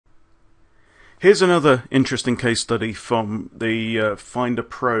Here's another interesting case study from the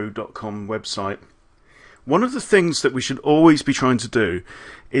FindAPro.com website. One of the things that we should always be trying to do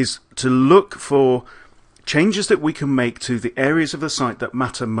is to look for changes that we can make to the areas of the site that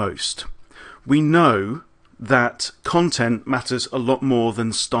matter most. We know that content matters a lot more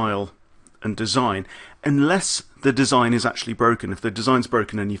than style and design, unless the design is actually broken. If the design's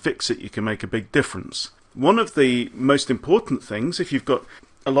broken and you fix it, you can make a big difference. One of the most important things, if you've got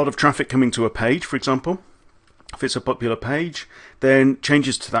a lot of traffic coming to a page, for example, if it's a popular page, then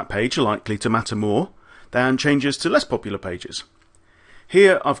changes to that page are likely to matter more than changes to less popular pages.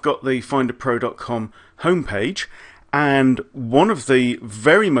 Here I've got the FindAPro.com homepage, and one of the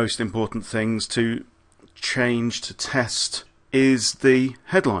very most important things to change, to test, is the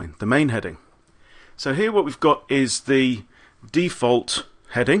headline, the main heading. So here what we've got is the default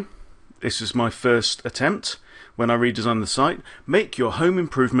heading. This is my first attempt when I redesigned the site. Make your home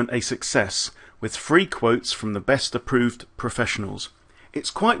improvement a success with free quotes from the best approved professionals.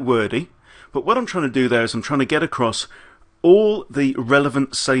 It's quite wordy, but what I'm trying to do there is I'm trying to get across all the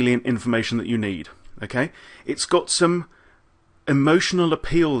relevant salient information that you need. Okay? It's got some emotional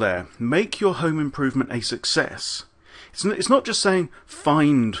appeal there. Make your home improvement a success. It's not just saying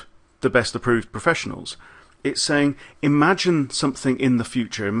find the best approved professionals. It's saying imagine something in the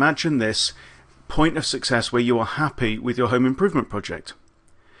future. Imagine this point of success where you are happy with your home improvement project.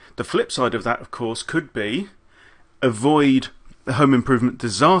 The flip side of that, of course, could be avoid the home improvement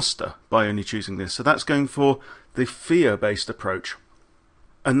disaster by only choosing this. So that's going for the fear-based approach.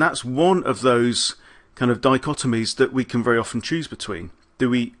 And that's one of those kind of dichotomies that we can very often choose between. Do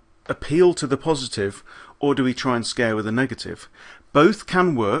we appeal to the positive, or do we try and scare with the negative? Both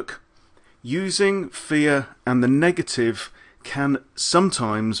can work. Using fear and the negative can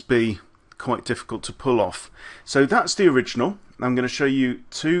sometimes be quite difficult to pull off. So that's the original. I'm going to show you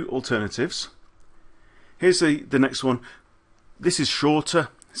two alternatives. Here's the next one. This is shorter,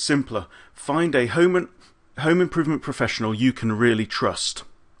 simpler. Find a home improvement professional you can really trust.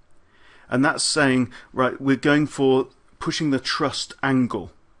 And that's saying, right, we're going for pushing the trust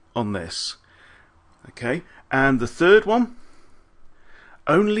angle on this. Okay, and the third one,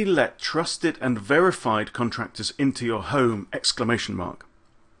 only let trusted and verified contractors into your home! Exclamation mark.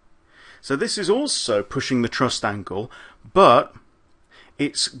 So this is also pushing the trust angle, but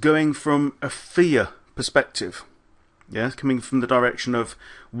it's going from a fear perspective. Yeah, coming from the direction of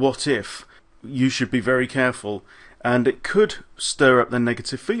what if, you should be very careful, and it could stir up the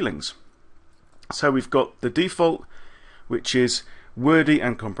negative feelings. So we've got the default, which is wordy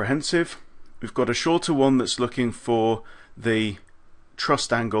and comprehensive. We've got a shorter one that's looking for the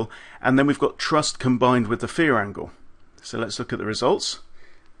trust angle, and then we've got trust combined with the fear angle. So let's look at the results.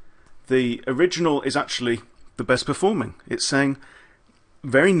 The original is actually the best performing. It's saying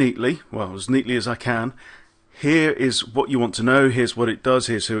very neatly, well, as neatly as I can, here is what you want to know, here's what it does,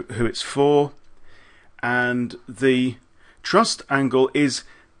 here's who it's for. And the trust angle is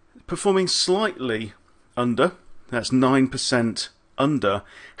performing slightly under, that's 9% under.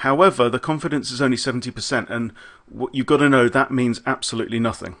 However, the confidence is only 70%, and what you've got to know, that means absolutely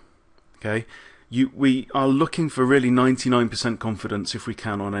nothing. Okay? We are looking for really 99% confidence if we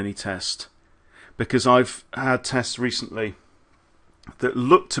can on any test, because I've had tests recently that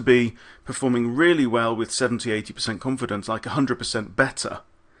look to be performing really well with 70-80% confidence, like 100% better,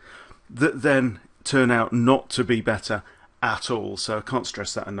 that then turn out not to be better at all. So I can't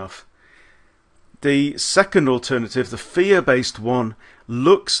stress that enough. The second alternative, the fear-based one,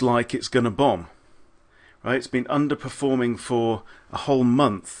 looks like it's going to bomb. Right? It's been underperforming for a whole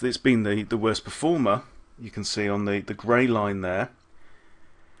month. It's been the worst performer, you can see on the grey line there.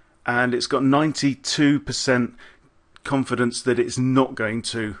 And it's got 92% confidence that it's not going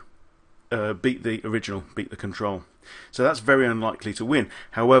to beat the original, beat the control. So that's very unlikely to win.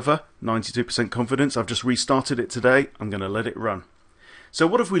 However, 92% confidence, I've just restarted it today, I'm going to let it run. So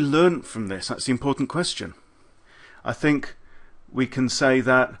what have we learned from this? That's the important question. I think we can say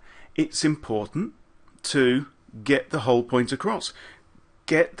that it's important to get the whole point across.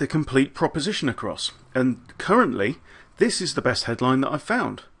 Get the complete proposition across. And currently, this is the best headline that I've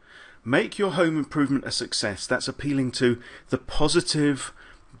found. Make your home improvement a success. That's appealing to the positive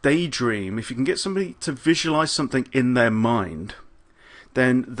daydream. If you can get somebody to visualize something in their mind,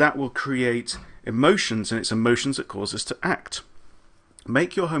 then that will create emotions, and it's emotions that cause us to act.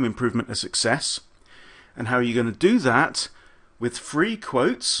 Make your home improvement a success. And how are you going to do that? With free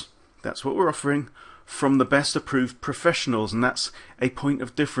quotes, that's what we're offering, from the best approved professionals, and that's a point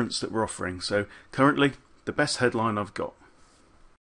of difference that we're offering. So currently, the best headline I've got.